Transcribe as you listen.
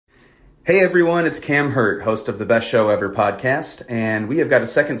Hey everyone, it's Cam Hurt, host of the Best Show Ever podcast, and we have got a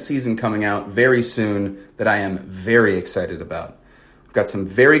second season coming out very soon that I am very excited about. We've got some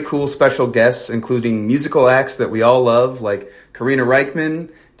very cool special guests, including musical acts that we all love, like Karina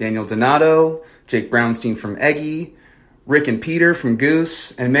Reichman, Daniel Donato, Jake Brownstein from Eggy, Rick and Peter from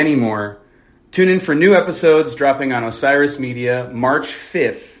Goose, and many more. Tune in for new episodes dropping on Osiris Media March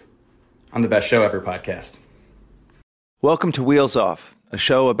 5th on the Best Show Ever podcast. Welcome to Wheels Off, a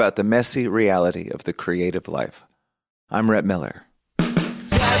show about the messy reality of the creative life. I'm Rhett Miller.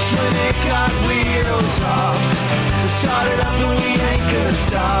 That's when it got wheels off. We started up and we ain't gonna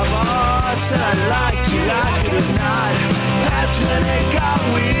stop. Oh, I said I like it or not. That's when it got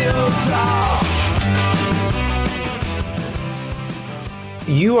wheels off.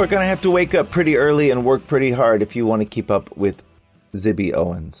 You are going to have to wake up pretty early and work pretty hard if you want to keep up with Zibby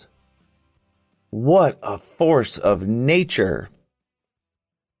Owens. What a force of nature.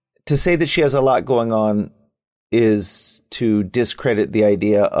 To say that she has a lot going on is to discredit the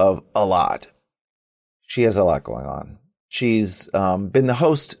idea of a lot. She has a lot going on. She's been the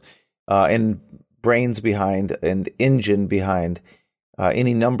host and brains behind and engine behind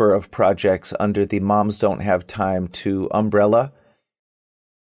any number of projects under the Moms Don't Have Time to umbrella.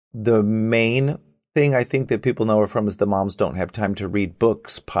 The main thing I think that people know her from is the Moms Don't Have Time to Read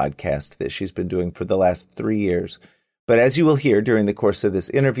Books podcast that she's been doing for the last 3 years. But as you will hear during the course of this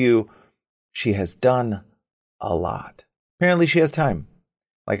interview, she has done a lot. Apparently she has time.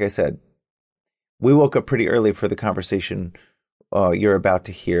 Like I said, we woke up pretty early for the conversation you're about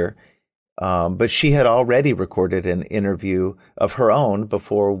to hear. But she had already recorded an interview of her own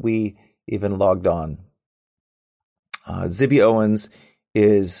before we even logged on. Zibby Owens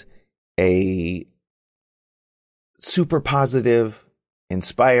is a super positive,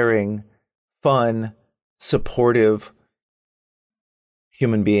 inspiring, fun, supportive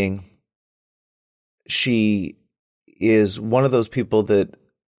human being. She is one of those people that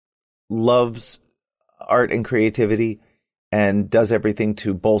loves art and creativity and does everything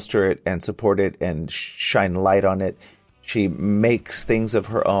to bolster it and support it and shine light on it. She makes things of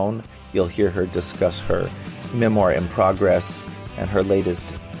her own. You'll hear her discuss her memoir in progress and her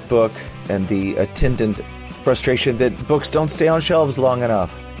latest book and the attendant frustration that books don't stay on shelves long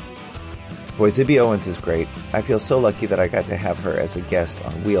enough. Boy, Zibby Owens is great. I feel so lucky that I got to have her as a guest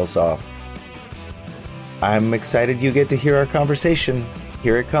on Wheels Off. I'm excited you get to hear our conversation.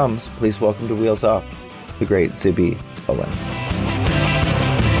 Here it comes. Please welcome to Wheels Off, the great Zibby Owens.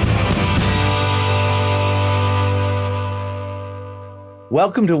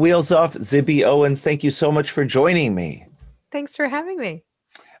 Welcome to Wheels Off, Zibby Owens. Thank you so much for joining me. Thanks for having me.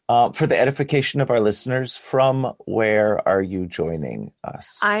 For the edification of our listeners, from where are you joining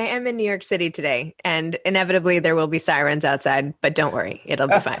us? I am in New York City today, and inevitably there will be sirens outside, but don't worry, it'll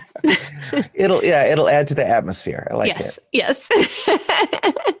be fine. It'll add to the atmosphere. I like it. Yes.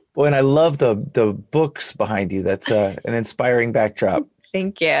 Boy, and I love the books behind you. That's an inspiring backdrop.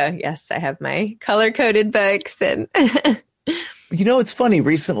 Thank you. Yes, I have my color-coded books. And You know, it's funny.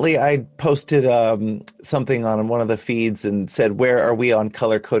 Recently, I posted something on one of the feeds and said, where are we on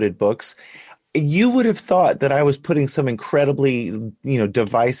color-coded books? You would have thought that I was putting some incredibly,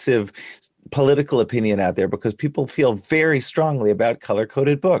 divisive political opinion out there because people feel very strongly about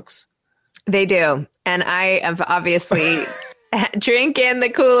color-coded books. They do. And I have obviously drinking the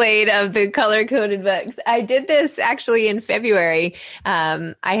Kool-Aid of the color-coded books. I did this actually in February.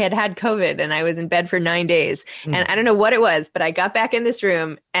 I had COVID and I was in bed for 9 days. And I don't know what it was, but I got back in this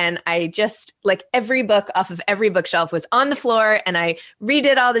room and I just, like, every book off of every bookshelf was on the floor and I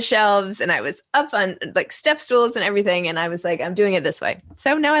redid all the shelves and I was up on, like, step stools and everything. And I was like, I'm doing it this way.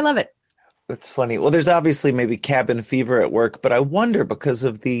 So now I love it. That's funny. Well, there's obviously maybe cabin fever at work, but I wonder, because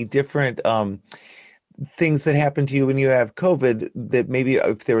of the different things that happen to you when you have COVID, that maybe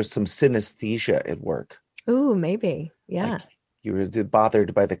if there was some synesthesia at work. Ooh, maybe. Yeah. Like you were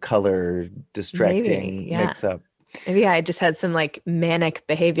bothered by the color distracting mix up. Maybe I just had some, like, manic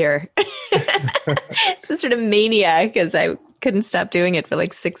behavior. Some sort of mania because I couldn't stop doing it for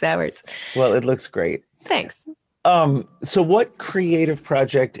like 6 hours. Well, it looks great. Thanks. So what creative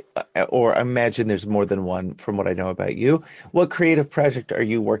project, or I imagine there's more than one from what I know about you, what creative project are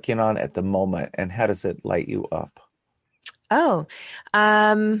you working on at the moment and how does it light you up? I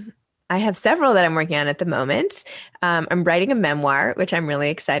have several that I'm working on at the moment. I'm writing a memoir, which I'm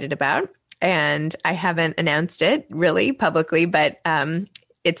really excited about. And I haven't announced it really publicly, but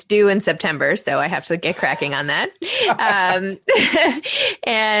it's due in September, so I have to get cracking on that.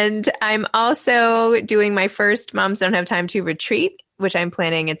 And I'm also doing my first Moms Don't Have Time to retreat, which I'm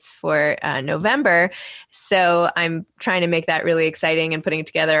planning. It's for November. So I'm trying to make that really exciting and putting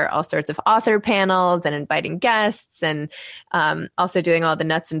together all sorts of author panels and inviting guests, and also doing all the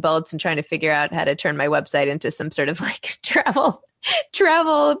nuts and bolts and trying to figure out how to turn my website into some sort of like travel,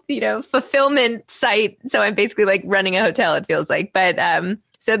 fulfillment site. So I'm basically like running a hotel, it feels like. But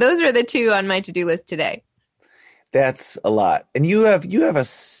so those are the two on my to-do list today. That's a lot. And you have a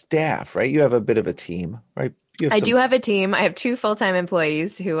staff, right? You have a bit of a team, right? I do have a team. I have 2 full-time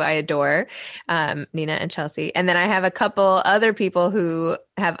employees who I adore, Nina and Chelsea. And then I have a couple other people who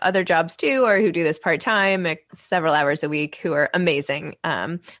have other jobs too, or who do this part-time, several hours a week, who are amazing.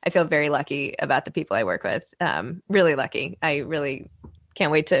 I feel very lucky about the people I work with. Really lucky. I really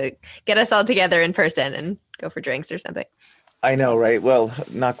can't wait to get us all together in person and go for drinks or something. I know, right? Well,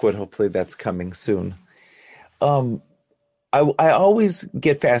 knock wood, hopefully that's coming soon. I always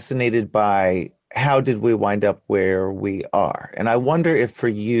get fascinated by how did we wind up where we are? And I wonder if for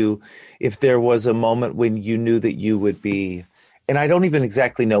you, if there was a moment when you knew that you would be, and I don't even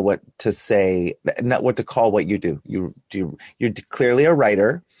exactly know what to say, not what to call what you do. You're clearly a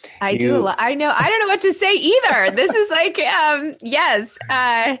writer. I do a lot. I know. I don't know what to say either. This is like, yes.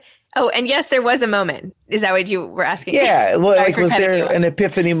 Oh, and yes, there was a moment. Is that what you were asking? Yeah. Well, like, was there an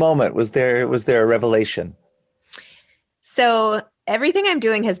epiphany moment? Was there a revelation? So everything I'm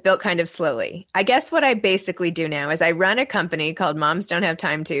doing has built kind of slowly. I guess what I basically do now is I run a company called Moms Don't Have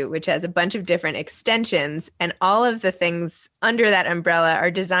Time To, which has a bunch of different extensions, and all of the things under that umbrella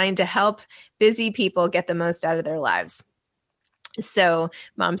are designed to help busy people get the most out of their lives. So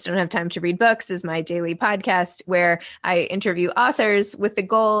Moms Don't Have Time to Read Books is my daily podcast where I interview authors with the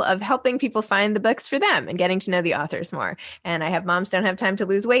goal of helping people find the books for them and getting to know the authors more. And I have Moms Don't Have Time to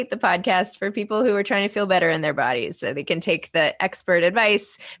Lose Weight, the podcast for people who are trying to feel better in their bodies so they can take the expert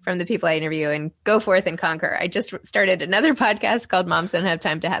advice from the people I interview and go forth and conquer. I just started another podcast called Moms Don't Have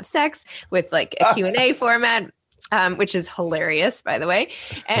Time to Have Sex with like a Q&A format. Which is hilarious, by the way.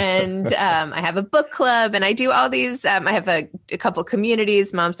 And I have a book club, and I do all these. I have a couple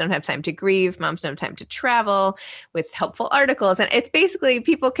communities. Moms Don't Have Time to Grieve. Moms Don't Have Time to Travel, with helpful articles. And it's basically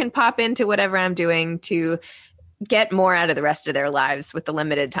people can pop into whatever I'm doing to get more out of the rest of their lives with the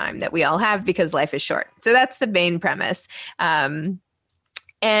limited time that we all have because life is short. So that's the main premise.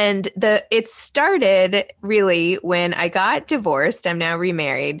 And it started really when I got divorced. I'm now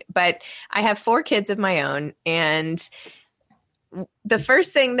remarried, but I have 4 kids of my own. And the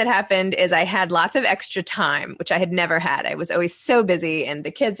first thing that happened is I had lots of extra time, which I had never had. I was always so busy, and the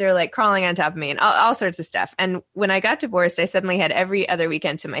kids are like crawling on top of me and all sorts of stuff. And when I got divorced, I suddenly had every other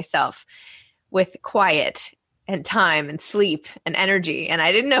weekend to myself with quiet and time and sleep and energy. And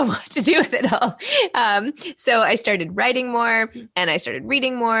I didn't know what to do with it all. So I started writing more, and I started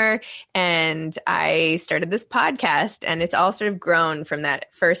reading more, and I started this podcast, and it's all sort of grown from that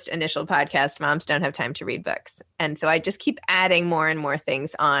first initial podcast, Moms Don't Have Time to Read Books. And so I just keep adding more and more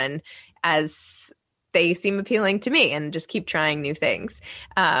things on as they seem appealing to me, and just keep trying new things.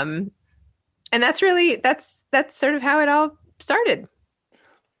 And that's sort of how it all started.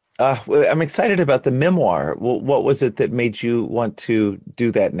 Well, I'm excited about the memoir. What was it that made you want to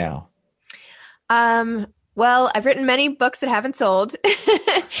do that now? Well, I've written many books that haven't sold.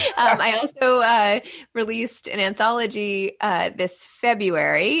 I also released an anthology this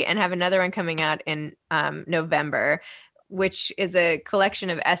February and have another one coming out in November, which is a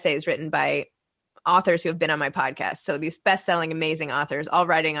collection of essays written by authors who have been on my podcast. So these best-selling, amazing authors, all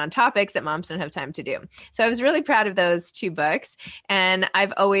writing on topics that moms don't have time to do. So I was really proud of those 2 books. And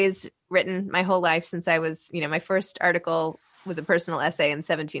I've always written my whole life since I was, my first article was a personal essay in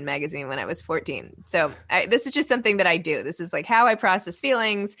 17 magazine when I was 14. So this is just something that I do. This is like how I process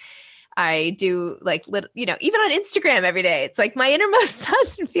feelings. I do even on Instagram every day. It's like my innermost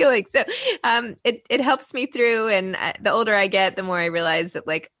thoughts and feelings. So it helps me through. And the older I get, the more I realize that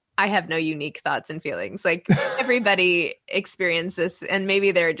I have no unique thoughts and feelings. Everybody experiences this, and maybe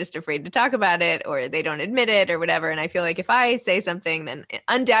they're just afraid to talk about it, or they don't admit it or whatever. And I feel like if I say something, then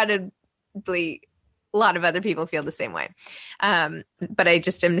undoubtedly a lot of other people feel the same way. But I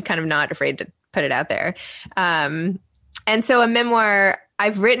just am kind of not afraid to put it out there. And so a memoir,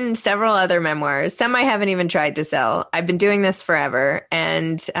 I've written several other memoirs. Some I haven't even tried to sell. I've been doing this forever.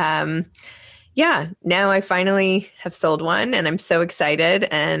 And now I finally have sold one, and I'm so excited.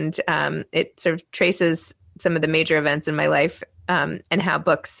 And it sort of traces some of the major events in my life and how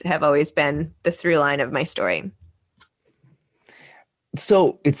books have always been the through line of my story.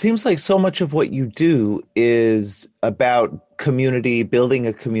 So it seems like so much of what you do is about community, building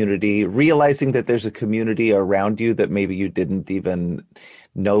a community, realizing that there's a community around you that maybe you didn't even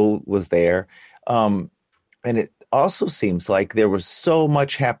know was there. And also seems like there was so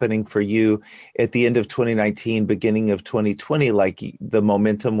much happening for you at the end of 2019, beginning of 2020. Like the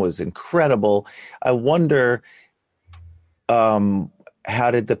momentum was incredible. I wonder,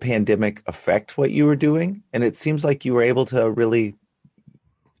 how did the pandemic affect what you were doing? And it seems like you were able to really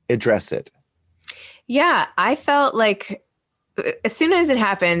address it. Yeah, I felt like as soon as it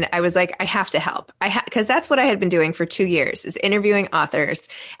happened, I was like, I have to help. Because that's what I had been doing for 2 years, is interviewing authors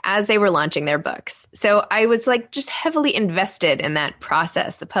as they were launching their books. So I was like just heavily invested in that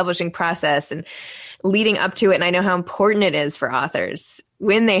process, the publishing process, and leading up to it. And I know how important it is for authors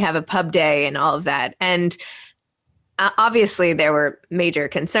when they have a pub day and all of that. And obviously there were major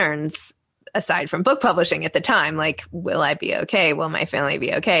concerns aside from book publishing at the time, like, will I be okay? Will my family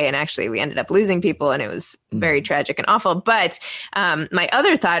be okay? And actually we ended up losing people, and it was very tragic and awful. But my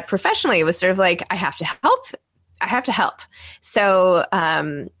other thought professionally was sort of like, I have to help. I have to help. So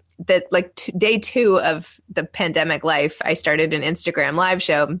that like day 2 of the pandemic life, I started an Instagram live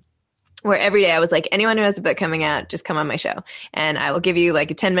show where every day I was like, anyone who has a book coming out, just come on my show and I will give you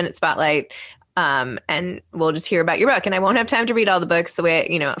like a 10-minute spotlight. And we'll just hear about your book. And I won't have time to read all the books the way,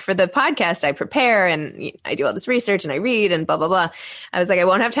 for the podcast, I prepare and I do all this research and I read and blah, blah, blah. I was like, I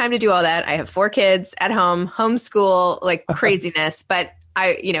won't have time to do all that. I have 4 kids at home, homeschool, like craziness, but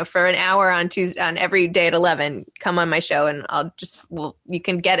for an hour on Tuesday, on every day at 11, come on my show and you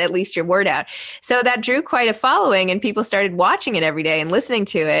can get at least your word out. So that drew quite a following, and people started watching it every day and listening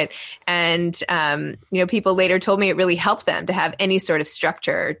to it. And, people later told me it really helped them to have any sort of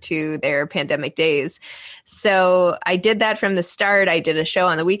structure to their pandemic days. So I did that from the start. I did a show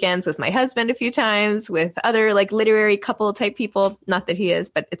on the weekends with my husband a few times, with other like literary couple type people. Not that he is,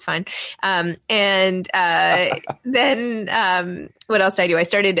 but it's fine. Then what else did I do? I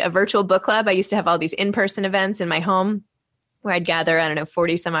started a virtual book club. I used to have all these in-person events in my home where I'd gather,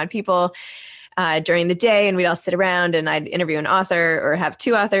 40 some odd people during the day, and we'd all sit around and I'd interview an author or have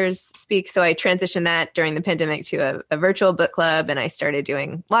 2 authors speak. So I transitioned that during the pandemic to a virtual book club, and I started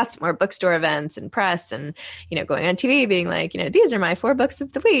doing lots more bookstore events and press and, going on TV being like, these are my 4 books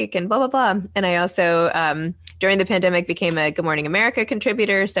of the week and blah, blah, blah. And I also, during the pandemic, became a Good Morning America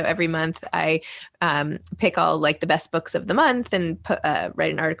contributor. So every month I pick all like the best books of the month and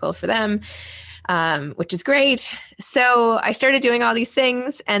write an article for them. Which is great. So I started doing all these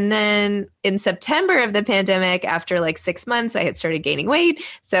things. And then in September of the pandemic, after like 6 months, I had started gaining weight.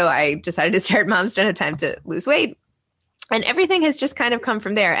 So I decided to start Moms Don't Have Time to Lose Weight. And everything has just kind of come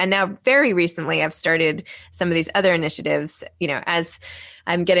from there. And now very recently, I've started some of these other initiatives, as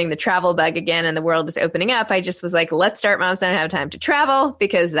I'm getting the travel bug again and the world is opening up. I just was like, let's start Moms Don't Have Time to Travel,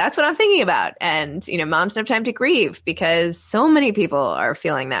 because that's what I'm thinking about. And, moms don't have time to grieve, because so many people are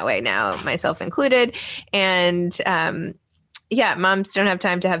feeling that way now, myself included. And, moms don't have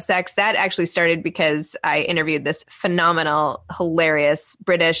time to have sex. That actually started because I interviewed this phenomenal, hilarious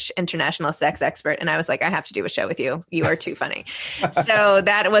British international sex expert. And I was like, I have to do a show with you. You are too funny. So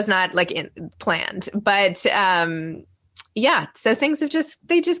that was not like planned, but, so things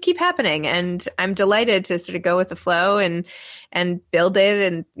they just keep happening, and I'm delighted to sort of go with the flow and build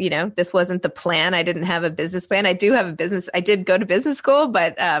it. And, this wasn't the plan. I didn't have a business plan. I do have a business. I did go to business school,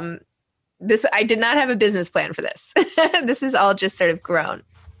 but, I did not have a business plan for this. This is all just sort of grown.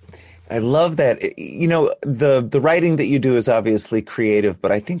 I love that. The writing that you do is obviously creative,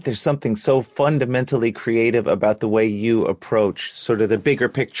 but I think there's something so fundamentally creative about the way you approach sort of the bigger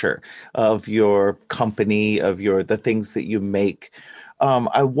picture of your company, of the things that you make.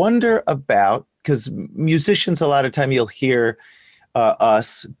 I wonder about, because musicians, a lot of time you'll hear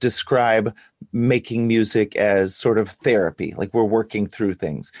us describe making music as sort of therapy, like we're working through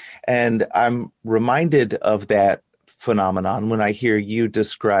things. And I'm reminded of that phenomenon when I hear you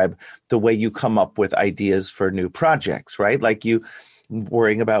describe the way you come up with ideas for new projects, right? Like you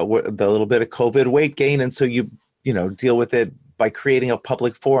worrying about the little bit of COVID weight gain. And so you deal with it by creating a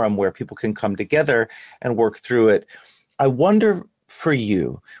public forum where people can come together and work through it. I wonder for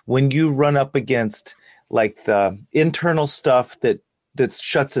you, when you run up against like the internal stuff that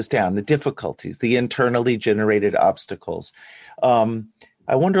shuts us down, the difficulties, the internally generated obstacles,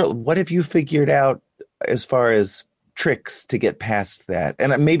 I wonder, what have you figured out as far as tricks to get past that?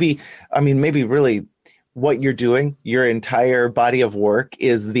 And maybe really what you're doing, your entire body of work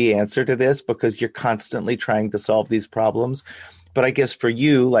is the answer to this, because you're constantly trying to solve these problems. But I guess for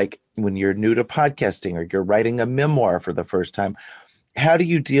you, like when you're new to podcasting or you're writing a memoir for the first time, how do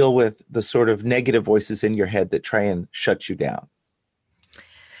you deal with the sort of negative voices in your head that try and shut you down?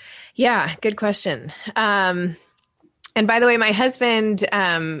 Yeah, good question. And by the way, my husband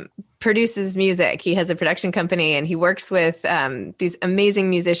produces music. He has a production company and he works with these amazing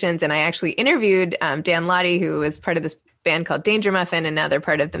musicians. And I actually interviewed Dan Lottie, who was part of this band called Danger Muffin, and now they're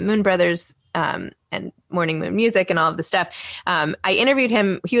part of the Moon Brothers and Morning Moon Music and all of the stuff. I interviewed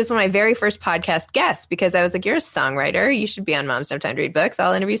him. He was one of my very first podcast guests because I was like, you're a songwriter. You should be on Moms Don't Have Time to Read Books.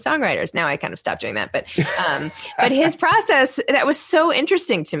 I'll interview songwriters. Now I kind of stopped doing that. But his process, that was so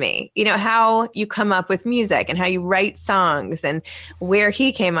interesting to me, you know, how you come up with music and how you write songs and where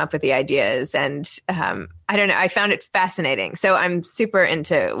he came up with the ideas. And I don't know, I found it fascinating. So I'm super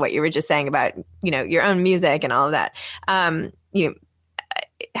into what you were just saying about, you know, your own music and all of that. You know,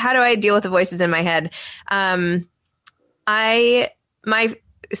 how do I deal with the voices in my head? My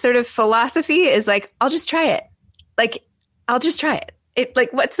sort of philosophy is like, I'll just try it. Like, I'll just try it.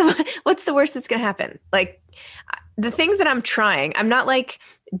 Like, what's the worst that's going to happen? Like the things that I'm trying, I'm not like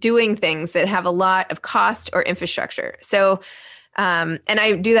doing things that have a lot of cost or infrastructure. So, and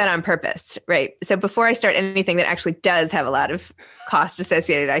I do that on purpose, right? So before I start anything that actually does have a lot of cost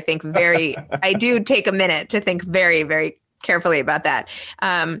associated, I do take a minute to think very, very carefully about that.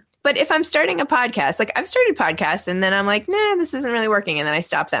 But if I'm starting a podcast, like I've started podcasts and then I'm like, nah, this isn't really working. And then I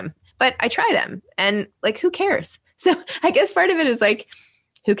stop them, but I try them and like, who cares? So I guess part of it is like,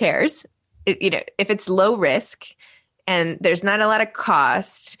 who cares? You know, if it's low risk and there's not a lot of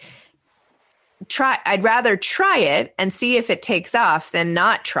cost, I'd rather try it and see if it takes off than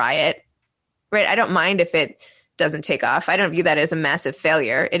not try it. Right. I don't mind if it doesn't take off. I don't view that as a massive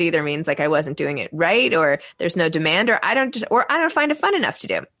failure. It either means like I wasn't doing it right, or there's no demand, or I don't find it fun enough to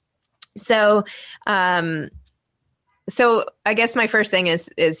do. So, so I guess my first thing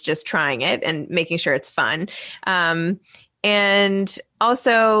is just trying it and making sure it's fun. And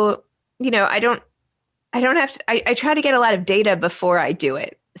also, you know, I try to get a lot of data before I do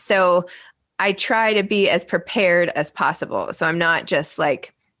it. So I try to be as prepared as possible. So I'm not just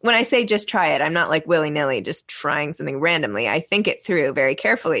like, when I say just try it, I'm not like willy-nilly just trying something randomly. I think it through very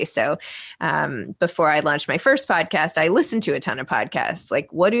carefully. So before I launched my first podcast, I listened to a ton of podcasts.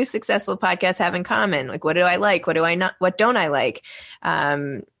 Like, what do successful podcasts have in common? Like, what do I like? What do I not? What don't I like?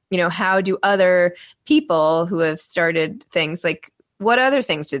 You know, how do other people who have started things, like, what other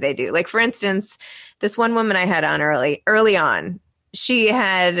things do they do? Like, for instance, this one woman I had on early on, she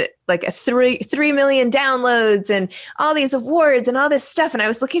had like a 3 million downloads and all these awards and all this stuff. And I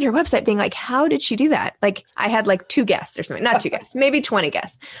was looking at her website being like, how did she do that? Like I had like 2 guests or something, not 2 guests, maybe 20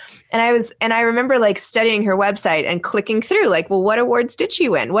 guests. And I remember like studying her website and clicking through like, well, what awards did she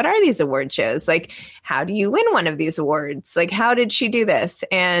win? What are these award shows? Like, how do you win one of these awards? Like, how did she do this?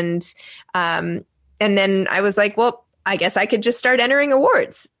 And then I was like, well, I guess I could just start entering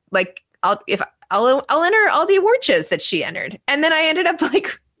awards. Like I'll enter all the award shows that she entered. And then I ended up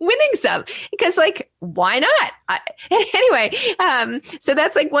like winning some because like, why not? Anyway, so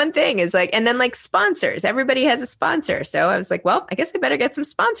that's like one thing is like, and then like sponsors, everybody has a sponsor. So I was like, well, I guess I better get some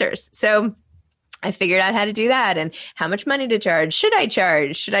sponsors. So I figured out how to do that and how much money to charge. Should I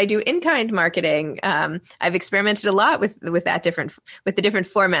charge? Should I do in-kind marketing? I've experimented a lot with the different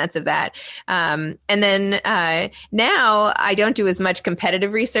formats of that. And then now I don't do as much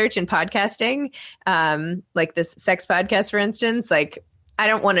competitive research in podcasting, like this sex podcast, for instance. Like, I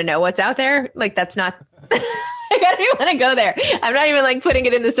don't want to know what's out there. Like, that's not. I don't even want to go there. I'm not even like putting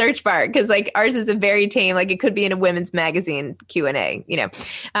it in the search bar because like ours is a very tame, like it could be in a women's magazine Q&A, you know?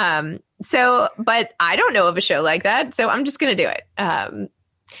 So, but I don't know of a show like that. So I'm just going to do it.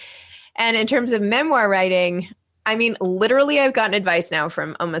 And in terms of memoir writing, I mean, literally I've gotten advice now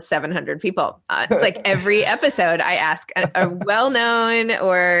from almost 700 people. Like every episode I ask a well-known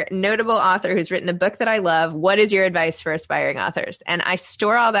or notable author who's written a book that I love, what is your advice for aspiring authors? And I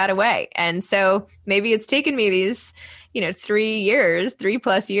store all that away. And so maybe it's taken me these,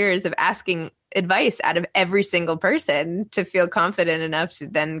 3+ years of asking advice out of every single person to feel confident enough to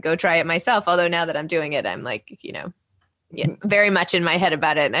then go try it myself. Although now that I'm doing it, I'm like, very much in my head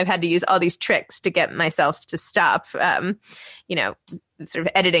about it. And I've had to use all these tricks to get myself to stop, sort of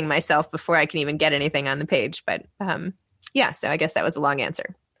editing myself before I can even get anything on the page. But so I guess that was a long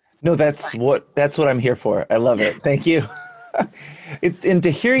answer. No, that's what I'm here for. I love it. Thank you. And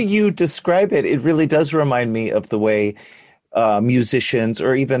to hear you describe it, it really does remind me of the way musicians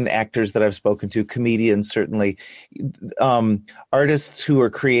or even actors that I've spoken to, comedians, certainly, artists who are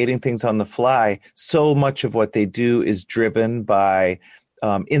creating things on the fly, so much of what they do is driven by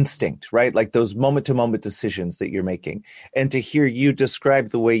instinct, right? Like those moment-to-moment decisions that you're making. And to hear you describe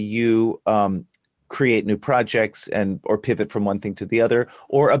the way you create new projects or pivot from one thing to the other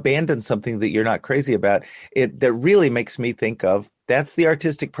or abandon something that you're not crazy about, that really makes me think of that's the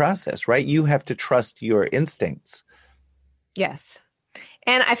artistic process, right? You have to trust your instincts. Yes.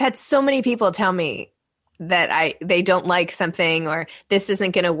 And I've had so many people tell me that they don't like something, or this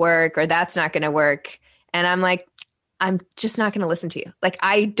isn't going to work, or that's not going to work. And I'm like, I'm just not going to listen to you. Like,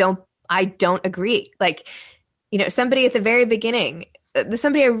 I don't agree. Like, somebody at the very beginning,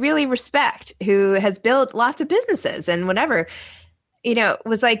 somebody I really respect who has built lots of businesses and whatever,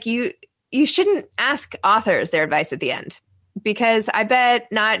 was like, you shouldn't ask authors their advice at the end, because I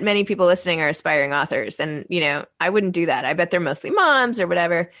bet not many people listening are aspiring authors. And, I wouldn't do that. I bet they're mostly moms or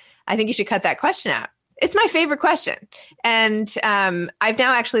whatever. I think you should cut that question out. It's my favorite question. And I've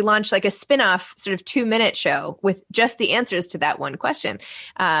now actually launched like a spin-off sort of 2-minute show with just the answers to that one question.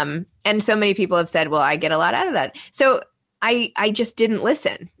 And so many people have said, well, I get a lot out of that. So I just didn't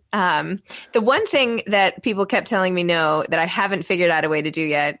listen. The one thing that people kept telling me no, that I haven't figured out a way to do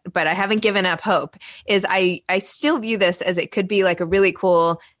yet, but I haven't given up hope, is I still view this as it could be like a really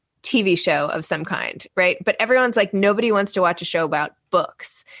cool TV show of some kind, right? But everyone's like, nobody wants to watch a show about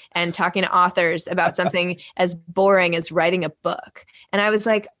books and talking to authors about something as boring as writing a book. And I was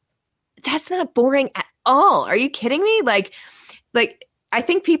like, that's not boring at all. Are you kidding me? Like I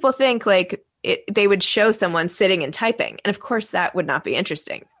think people think like they would show someone sitting and typing. And of course that would not be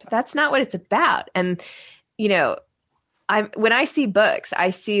interesting, but that's not what it's about. And, when I see books, I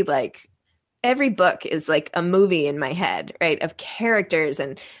see like every book is like a movie in my head, right? Of characters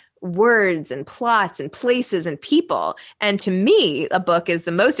and words and plots and places and people. And to me, a book is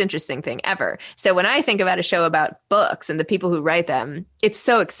the most interesting thing ever. So when I think about a show about books and the people who write them, it's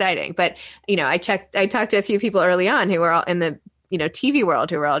so exciting. But, I talked to a few people early on who were all in the, TV world,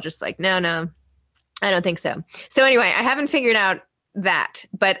 who were all just like, no, I don't think so. So anyway, I haven't figured out that,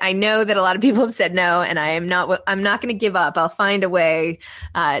 but I know that a lot of people have said no, and I'm not going to give up. I'll find a way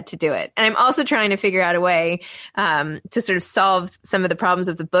to do it. And I'm also trying to figure out a way to sort of solve some of the problems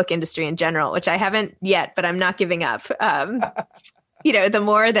of the book industry in general, which I haven't yet, but I'm not giving up. The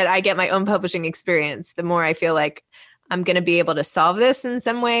more that I get my own publishing experience, the more I feel like I'm going to be able to solve this in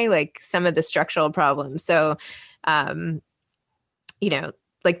some way, like some of the structural problems. So,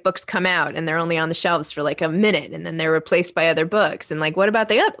 like books come out and they're only on the shelves for like a minute and then they're replaced by other books. And like, what about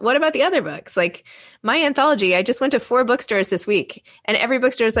the other books? Like my anthology, I just went to 4 bookstores this week and every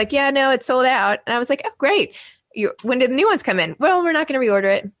bookstore is like, yeah, no, it's sold out. And I was like, oh, great. When did the new ones come in? Well, we're not going to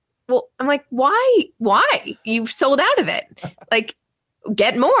reorder it. Well, I'm like, why? You've sold out of it. Like,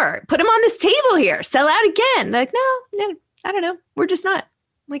 get more, put them on this table here, sell out again. They're like, no, I don't know. We're just not.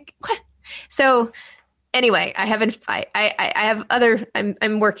 I'm like, what? So anyway, I have other,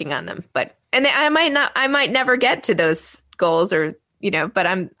 I'm working on them, and I might never get to those goals but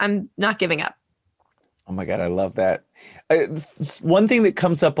I'm not giving up. Oh my God, I love that. One thing that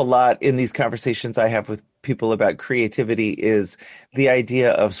comes up a lot in these conversations I have with people about creativity is the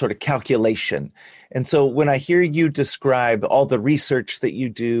idea of sort of calculation. And so when I hear you describe all the research that you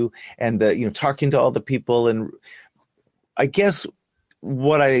do and the, talking to all the people, and I guess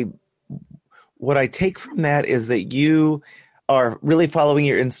what I take from that is that you are really following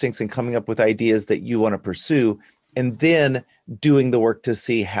your instincts and coming up with ideas that you want to pursue, and then doing the work to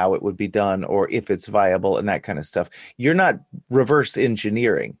see how it would be done or if it's viable and that kind of stuff. You're not reverse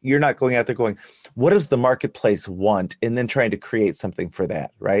engineering. You're not going out there going, what does the marketplace want? And then trying to create something for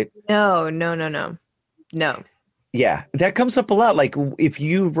that, right? No. Yeah, that comes up a lot. Like if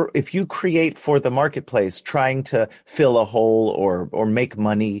you create for the marketplace, trying to fill a hole or make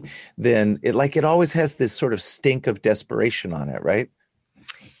money, then it always has this sort of stink of desperation on it, right?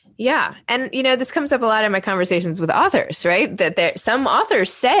 Yeah, and this comes up a lot in my conversations with authors, right? That some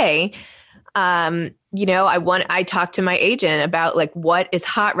authors say, I talked to my agent about like what is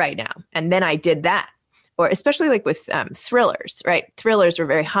hot right now, and then I did that. Or especially like with thrillers, right? Thrillers were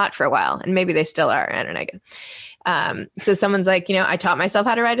very hot for a while, and maybe they still are. I don't know. So someone's like, I taught myself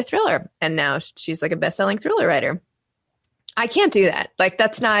how to write a thriller, and now she's like a best-selling thriller writer. I can't do that. Like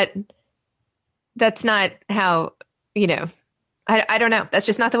that's not how, I don't know. That's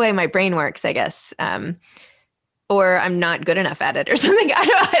just not the way my brain works, I guess. Or I'm not good enough at it or something.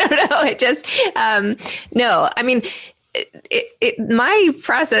 I don't know. It just, no, I mean, my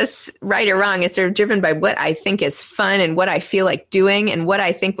process, right or wrong, is sort of driven by what I think is fun and what I feel like doing and what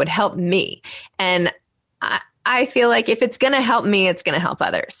I think would help me. And I feel like if it's going to help me, it's going to help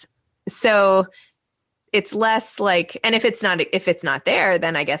others. So it's less like, and if it's not there,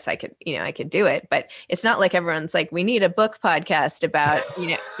 then I guess I could do it. But it's not like everyone's like, we need a book podcast about, you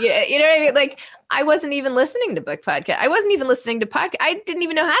know what I mean? Like I wasn't even listening to book podcast. I wasn't even listening to podcast. I didn't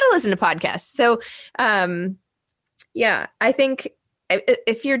even know how to listen to podcasts. So, yeah, I think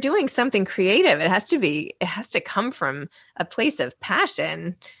if you're doing something creative, it has to come from a place of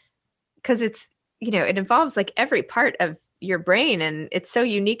passion, because it's, it involves like every part of your brain, and it's so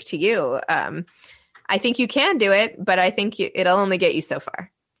unique to you. I think you can do it, but I think it'll only get you so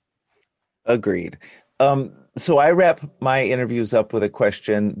far. Agreed. So I wrap my interviews up with a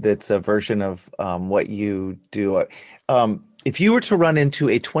question that's a version of what you do. If you were to run into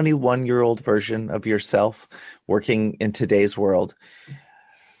a 21-year-old version of yourself working in today's world,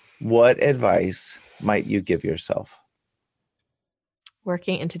 what advice might you give yourself?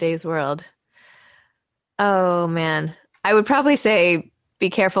 Working in today's world. Oh, man. I would probably say, be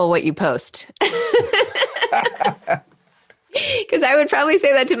careful what you post. Because I would probably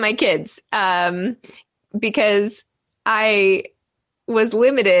say that to my kids. Because I was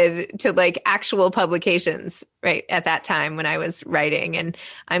limited to like actual publications right at that time when I was writing. And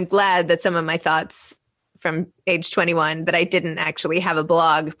I'm glad that some of my thoughts from age 21, that I didn't actually have a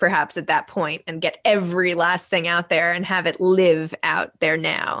blog perhaps at that point and get every last thing out there and have it live out there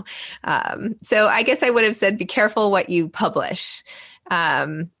now. So I guess I would have said, be careful what you publish.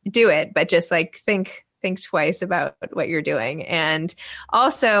 Do it, but just like think twice about what you're doing. And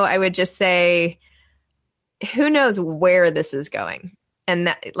also I would just say, who knows where this is going?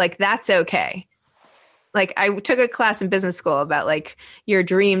 And that's okay. Like I took a class in business school about like your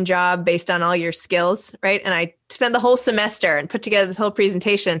dream job based on all your skills, right? And I spent the whole semester and put together this whole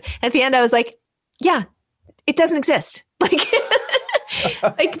presentation. At the end, I was like, yeah, it doesn't exist.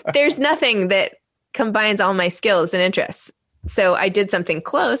 Like there's nothing that combines all my skills and interests. So I did something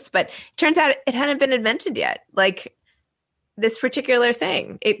close, but it turns out it hadn't been invented yet. Like this particular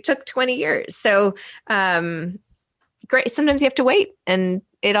thing, it took 20 years. So great. Sometimes you have to wait and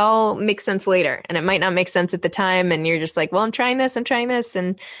it all makes sense later, and it might not make sense at the time. And you're just like, well, I'm trying this.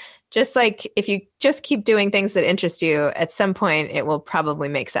 And just like, if you just keep doing things that interest you, at some point it will probably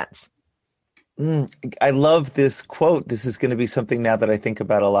make sense. I love this quote. This is going to be something now that I think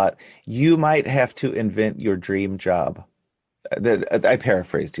about a lot. You might have to invent your dream job. I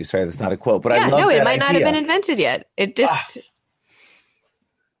paraphrased you. Sorry, that's not a quote, but I love that it might idea. not have been invented yet. It just.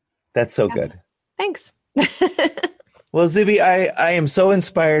 That's so good. Thanks. Well, Zibby, I am so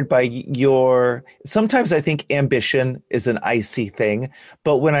inspired by your, sometimes I think ambition is an icy thing,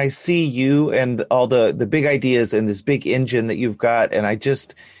 but when I see you and all the big ideas and this big engine that you've got, and I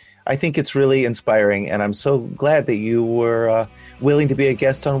think it's really inspiring, and I'm so glad that you were willing to be a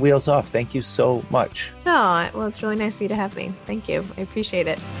guest on Wheels Off. Thank you so much. Oh, well, it's really nice of you to have me. Thank you. I appreciate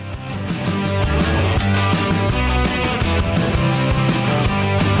it.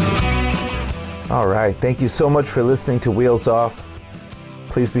 All right. Thank you so much for listening to Wheels Off.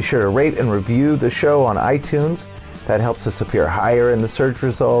 Please be sure to rate and review the show on iTunes. That helps us appear higher in the search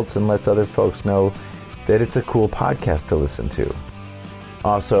results and lets other folks know that it's a cool podcast to listen to.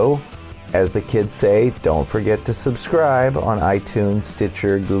 Also, as the kids say, don't forget to subscribe on iTunes,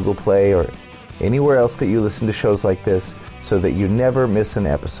 Stitcher, Google Play, or anywhere else that you listen to shows like this so that you never miss an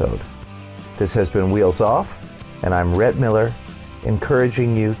episode. This has been Wheels Off, and I'm Rhett Miller,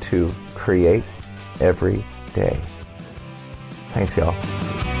 encouraging you to create every day. Thanks, y'all.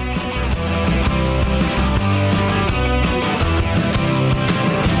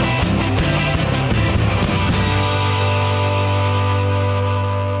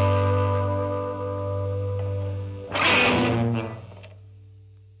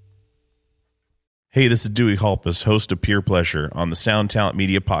 Hey, this is Dewey Halpus, host of Peer Pleasure on the Sound Talent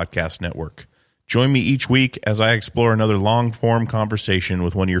Media Podcast Network. Join me each week as I explore another long-form conversation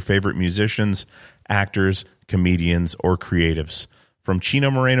with one of your favorite musicians, actors, comedians, or creatives. From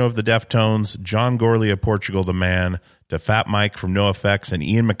Chino Moreno of the Deftones, John Gorley of Portugal the Man, to Fat Mike from NoFX and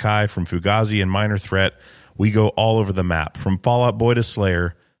Ian MacKaye from Fugazi and Minor Threat, we go all over the map. From Fall Out Boy to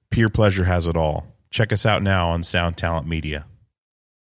Slayer, Peer Pleasure has it all. Check us out now on Sound Talent Media.